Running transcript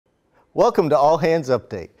Welcome to All Hands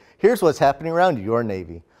Update. Here's what's happening around your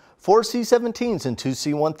Navy. 4 C-17s and 2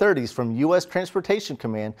 C-130s from U.S. Transportation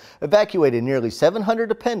Command evacuated nearly 700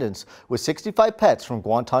 dependents with 65 pets from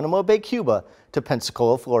Guantanamo Bay, Cuba to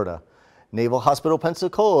Pensacola, Florida. Naval Hospital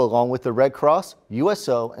Pensacola, along with the Red Cross,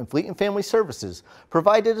 USO, and Fleet and Family Services,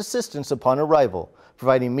 provided assistance upon arrival,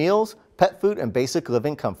 providing meals, pet food, and basic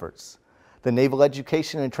living comforts. The Naval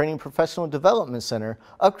Education and Training Professional Development Center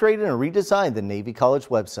upgraded and redesigned the Navy College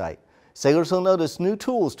website. Sailors will notice new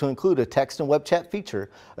tools to include a text and web chat feature,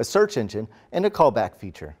 a search engine, and a callback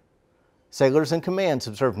feature. Sailors and commands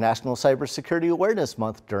observe National Cybersecurity Awareness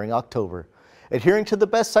Month during October. Adhering to the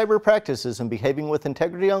best cyber practices and behaving with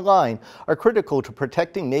integrity online are critical to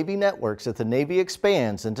protecting Navy networks as the Navy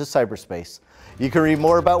expands into cyberspace. You can read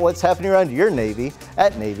more about what's happening around your Navy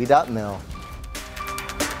at Navy.mil.